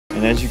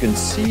And as you can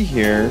see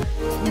here,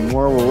 the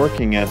more we're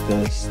working at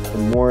this, the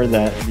more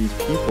that these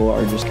people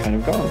are just kind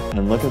of gone.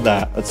 And look at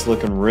that, it's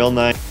looking real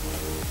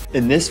nice.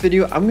 In this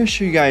video, I'm going to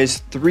show you guys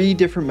 3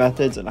 different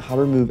methods on how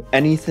to remove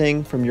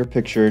anything from your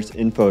pictures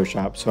in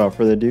Photoshop. So without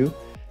further ado,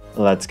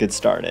 let's get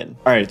started.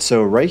 All right,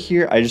 so right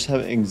here, I just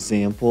have an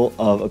example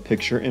of a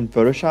picture in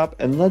Photoshop.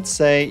 And let's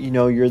say,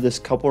 you're this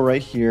couple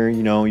right here,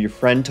 your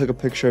friend took a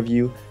picture of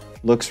you,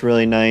 looks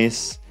really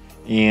nice.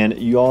 And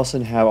you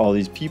also have all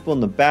these people in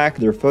the back,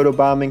 they're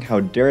photobombing,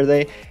 how dare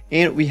they?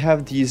 And we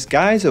have these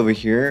guys over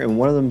here, and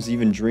one of them's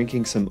even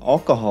drinking some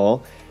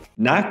alcohol.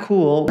 Not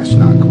cool. That's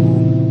not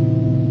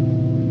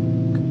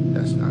cool.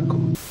 That's not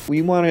cool.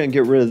 We want to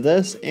get rid of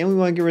this, and we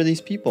want to get rid of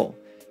these people.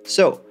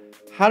 So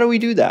how do we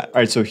do that?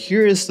 All right, so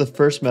here is the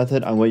first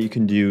method on what you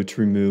can do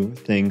to remove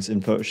things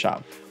in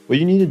Photoshop. What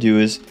you need to do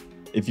is,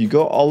 if you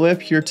go all the way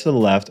up here to the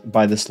left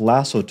by this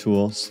lasso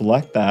tool,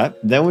 select that.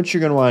 Then what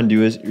you're going to want to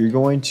do is you're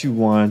going to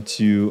want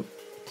to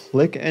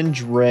click and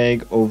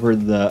drag over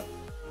the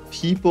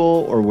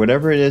people or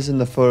whatever it is in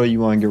the photo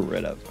you want to get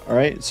rid of. All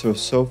right,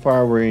 so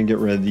far we're going to get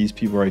rid of these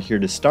people right here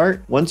to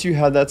start. Once you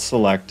have that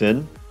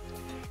selected,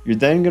 you're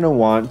then going to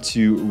want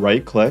to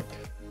right click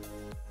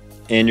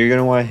and you're going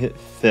to want to hit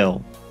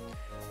fill.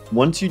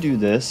 Once you do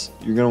this,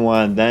 you're going to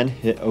want to then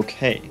hit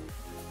OK.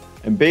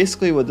 And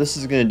basically what this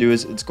is going to do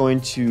is it's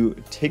going to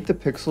take the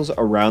pixels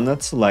around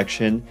that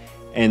selection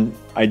and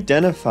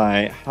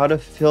identify how to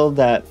fill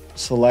that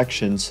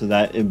selection so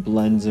that it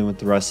blends in with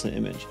the rest of the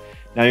image.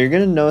 Now you're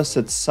going to notice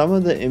that some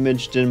of the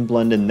image didn't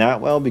blend in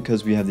that well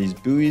because we have these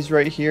buoys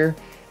right here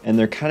and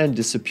they're kind of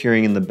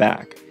disappearing in the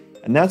back.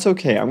 And that's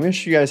okay. I'm going to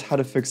show you guys how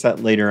to fix that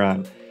later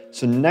on.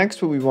 So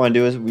next what we want to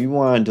do is we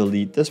want to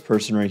delete this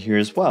person right here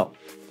as well.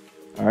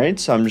 All right,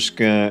 so I'm just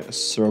going to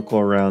circle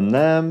around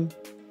them.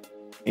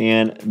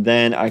 And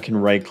then I can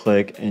right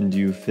click and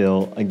do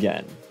fill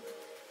again.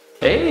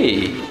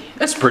 Hey,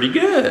 that's pretty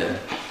good.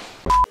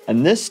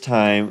 And this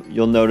time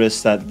you'll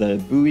notice that the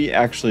buoy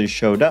actually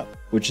showed up,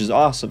 which is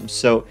awesome.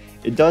 So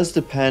it does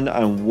depend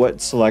on what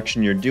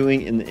selection you're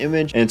doing in the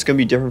image, and it's going to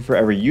be different for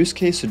every use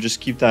case, so just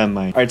keep that in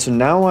mind. All right, so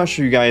now I want to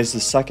show you guys the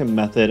second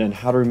method and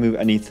how to remove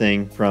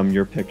anything from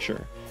your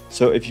picture.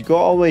 So if you go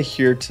all the way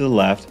here to the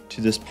left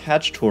to this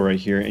patch tool right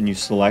here and you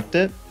select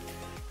it,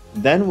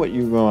 then what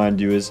you want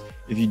to do is,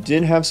 if you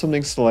didn't have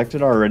something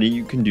selected already,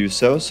 you can do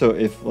so. So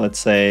if, let's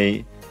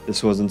say,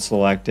 this wasn't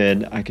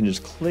selected, I can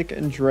just click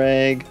and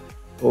drag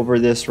over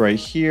this right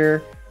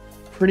here,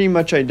 pretty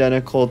much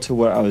identical to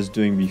what I was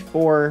doing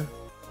before,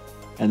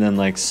 and then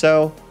like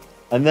so.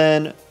 And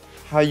then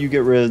how you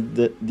get rid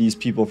of these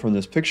people from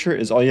this picture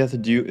is all you have to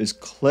do is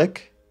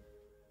click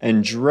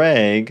and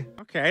drag.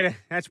 Okay,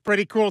 that's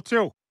pretty cool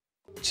too.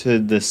 To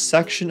the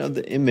section of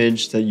the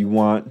image that you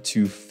want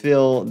to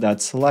fill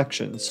that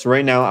selection. So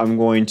right now I'm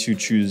going to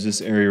choose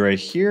this area right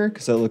here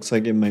because that looks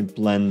like it might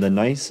blend the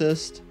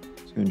nicest. So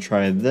I'm going to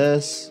try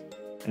this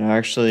and I'm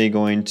actually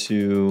going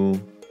to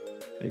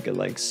make it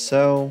like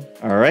so.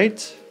 All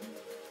right.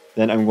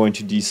 Then I'm going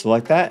to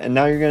deselect that. And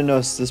now you're going to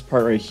notice this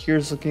part right here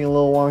is looking a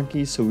little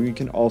wonky. So we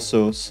can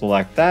also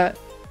select that,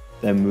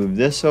 then move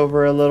this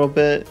over a little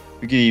bit.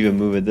 We could even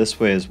move it this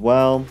way as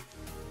well.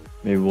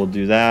 Maybe we'll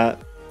do that.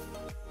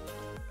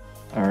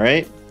 All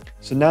right,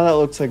 so now that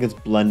looks like it's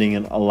blending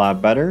in a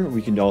lot better. We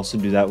can also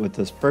do that with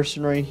this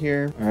person right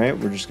here. All right,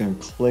 we're just gonna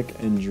click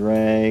and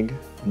drag,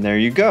 and there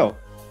you go.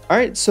 All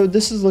right, so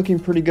this is looking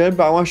pretty good,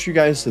 but I want to show you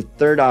guys the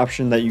third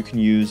option that you can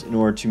use in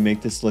order to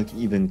make this look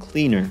even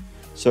cleaner.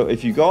 So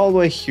if you go all the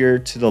way here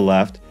to the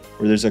left,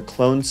 where there's a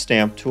clone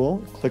stamp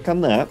tool, click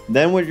on that.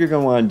 Then what you're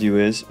gonna want to do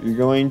is you're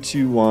going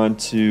to want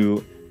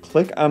to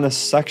click on a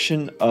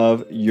section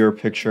of your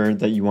picture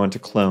that you want to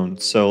clone.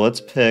 So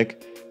let's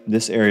pick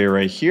this area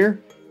right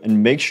here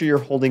and make sure you're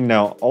holding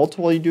down Alt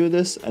while you do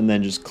this and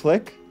then just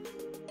click.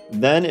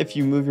 Then if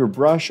you move your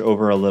brush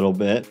over a little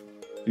bit,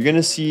 you're going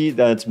to see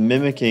that it's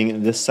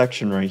mimicking this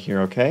section right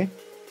here, okay?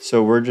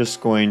 So we're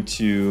just going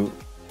to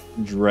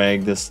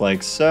drag this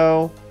like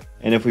so.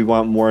 And if we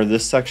want more of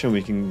this section,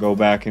 we can go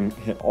back and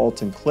hit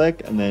Alt and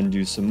click and then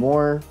do some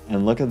more.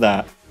 And look at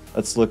that.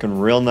 That's looking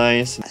real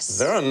nice.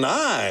 Very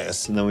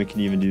nice. And then we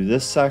can even do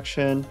this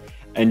section.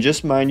 And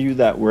just mind you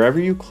that wherever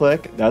you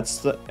click, that's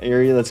the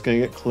area that's going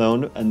to get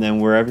cloned. And then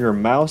wherever your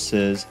mouse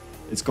is,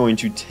 it's going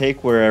to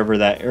take wherever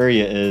that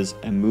area is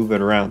and move it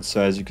around.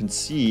 So as you can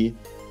see,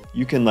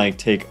 you can like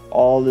take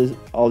all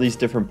these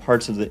different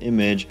parts of the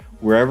image.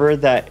 Wherever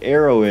that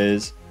arrow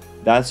is,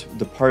 that's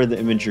the part of the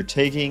image you're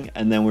taking.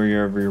 And then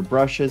wherever your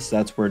brush is,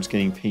 that's where it's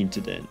getting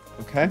painted in.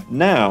 Okay.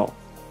 Now,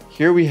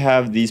 here we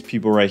have these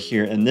people right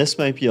here. And this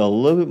might be a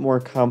little bit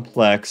more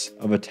complex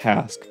of a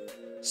task.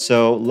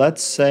 So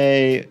let's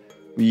say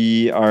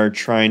we are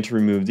trying to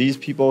remove these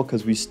people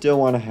because we still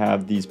want to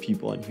have these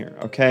people in here.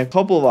 Okay, a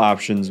couple of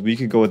options. We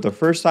could go with the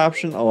first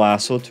option, a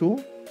lasso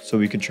tool. So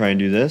we could try and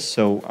do this.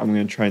 So I'm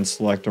going to try and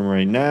select them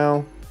right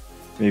now.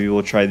 Maybe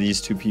we'll try these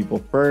 2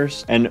 people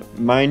first. And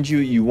mind you,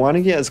 you want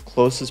to get as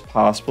close as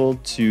possible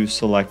to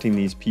selecting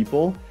these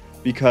people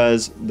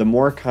because the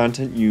more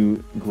content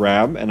you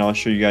grab, and I'll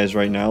show you guys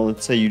right now,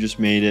 let's say you just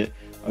made it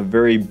a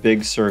very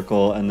big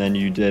circle and then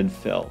you did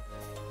fill.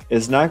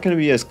 It's not going to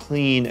be as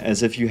clean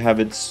as if you have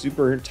it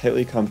super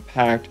tightly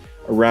compact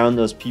around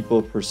those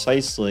people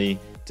precisely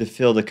to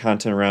fill the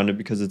content around it,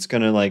 because it's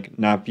going to like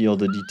not be able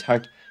to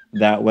detect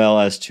that well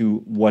as to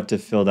what to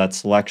fill that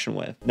selection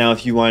with. Now,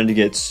 if you wanted to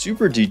get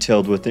super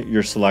detailed with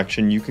your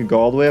selection, you could go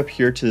all the way up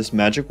here to this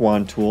magic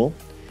wand tool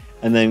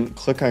and then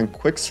click on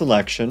quick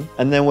selection.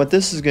 And then what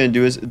this is going to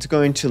do is it's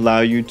going to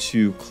allow you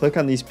to click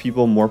on these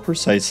people more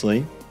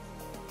precisely.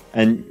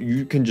 And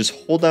you can just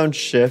hold down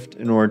shift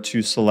in order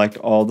to select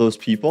all those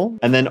people.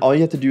 And then all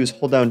you have to do is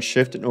hold down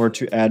shift in order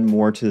to add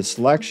more to the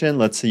selection.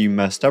 Let's say you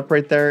messed up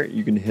right there.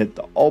 You can hit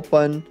the Alt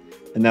button,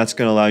 and that's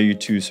going to allow you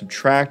to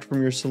subtract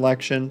from your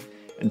selection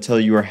until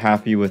you are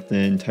happy with the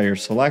entire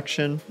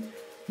selection.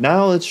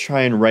 Now let's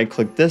try and right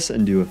click this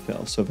and do a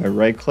fill. So if I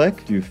right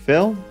click, do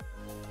fill,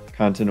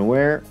 content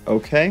aware,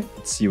 okay,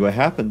 let's see what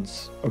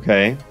happens.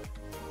 Okay.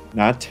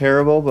 Not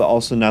terrible, but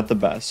also not the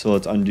best. So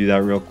let's undo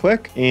that real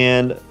quick.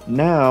 And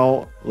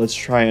now let's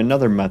try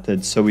another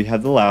method. So we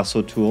have the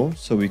lasso tool,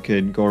 so we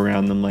could go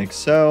around them like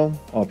so,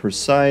 all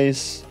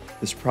precise.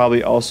 This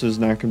probably also is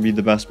not going to be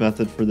the best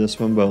method for this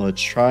one, but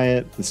let's try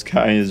it. This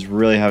guy is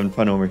really having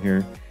fun over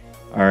here.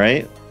 All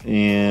right,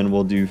 and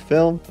we'll do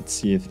fill. Let's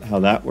see how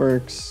that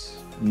works.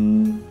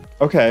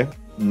 Okay,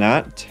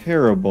 not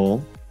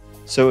terrible.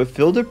 So it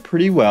filled it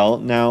pretty well.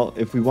 Now,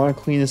 if we want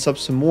to clean this up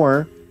some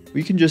more,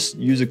 we can just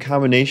use a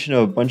combination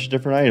of a bunch of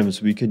different items.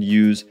 We could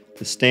use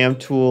the stamp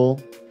tool,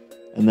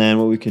 and then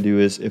what we could do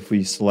is if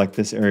we select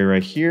this area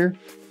right here,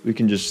 we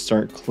can just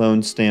start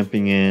clone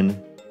stamping in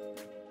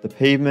the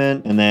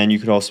pavement. And then you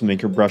could also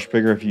make your brush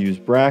bigger if you use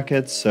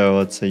brackets. So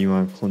let's say you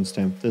want to clone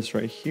stamp this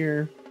right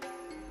here,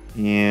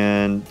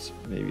 and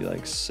maybe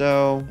like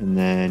so. And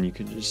then you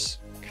can just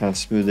kind of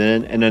smooth it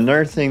in. And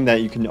another thing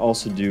that you can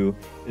also do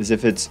is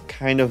if it's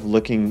kind of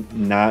looking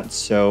not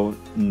so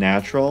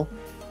natural,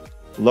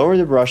 lower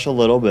the brush a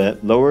little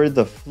bit, lower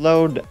the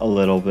float a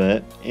little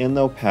bit, and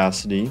the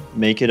opacity,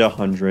 make it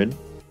 100.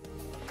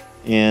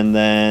 And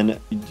then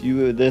you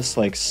do this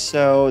like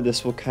so.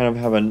 This will kind of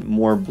have a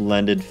more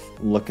blended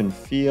look and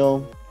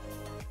feel.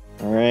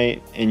 All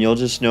right, and you'll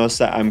just notice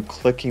that I'm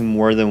clicking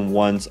more than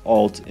once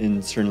Alt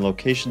in certain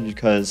locations,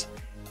 because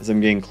as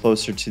I'm getting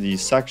closer to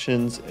these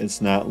sections,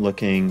 it's not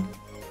looking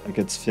like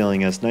it's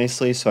filling as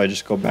nicely. So I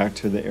just go back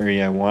to the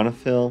area I want to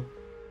fill,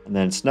 and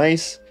then it's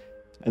nice.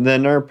 And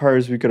then another part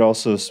is we could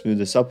also smooth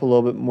this up a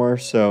little bit more.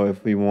 So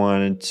if we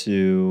wanted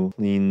to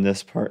clean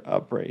this part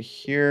up right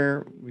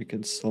here, we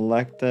could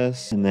select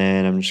this. And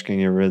then I'm just going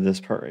to get rid of this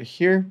part right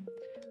here.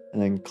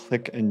 And then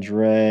click and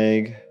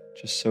drag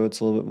just so it's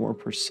a little bit more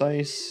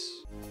precise.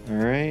 All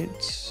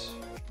right,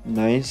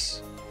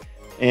 nice.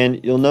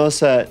 And you'll notice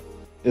that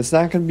it's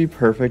not going to be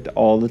perfect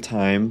all the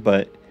time,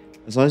 but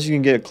as long as you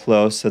can get it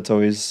close, that's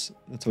always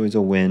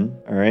a win.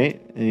 All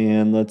right,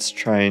 and let's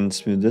try and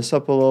smooth this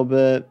up a little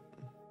bit.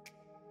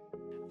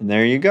 And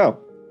there you go.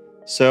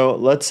 So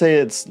let's say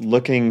it's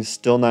looking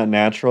still not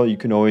natural. You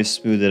can always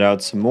smooth it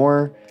out some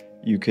more.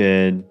 You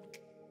could,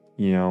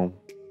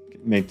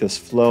 make this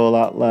flow a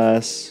lot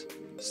less.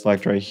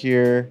 Select right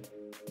here,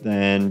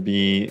 then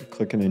be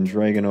clicking and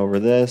dragging over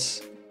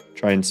this.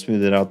 Try and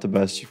smooth it out the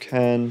best you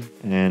can.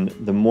 And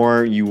the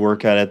more you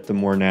work at it, the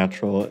more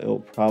natural it'll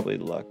probably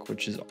look,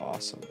 which is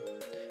awesome.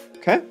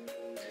 Okay,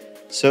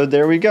 so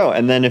there we go.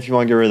 And then if you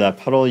want to get rid of that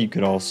puddle, you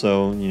could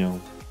also,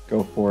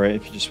 go for it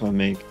if you just want to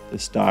make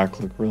this dock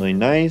look really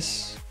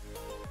nice.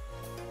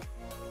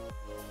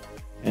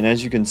 And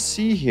as you can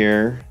see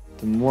here,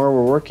 the more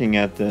we're working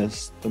at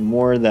this, the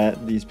more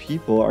that these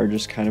people are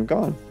just kind of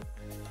gone.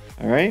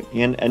 All right,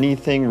 and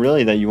anything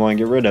really that you want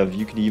to get rid of,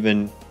 you could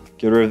even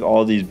get rid of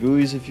all these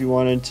buoys if you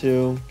wanted to.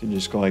 You can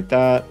just go like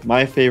that.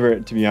 My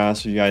favorite, to be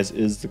honest with you guys,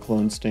 is the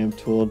clone stamp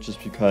tool,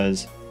 just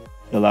because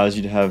it allows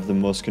you to have the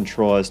most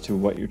control as to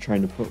what you're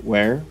trying to put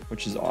where,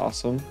 which is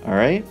awesome. All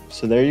right,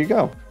 so there you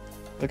go.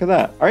 Look at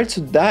that. All right,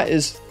 so that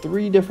is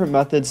 3 different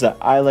methods that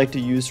I like to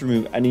use to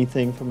remove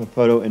anything from a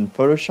photo in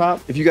Photoshop.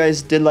 If you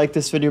guys did like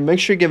this video, make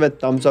sure you give it a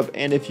thumbs up.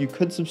 And if you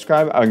could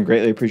subscribe, I would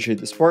greatly appreciate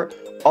the support.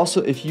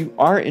 Also, if you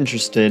are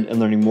interested in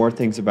learning more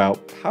things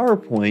about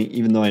PowerPoint,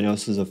 even though I know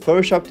this is a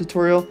Photoshop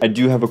tutorial, I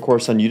do have a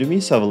course on Udemy,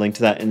 so I have a link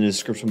to that in the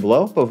description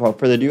below. But without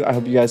further ado, I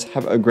hope you guys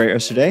have a great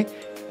rest of your day,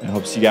 and I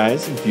hope to see you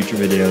guys in future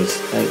videos.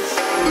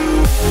 Thanks.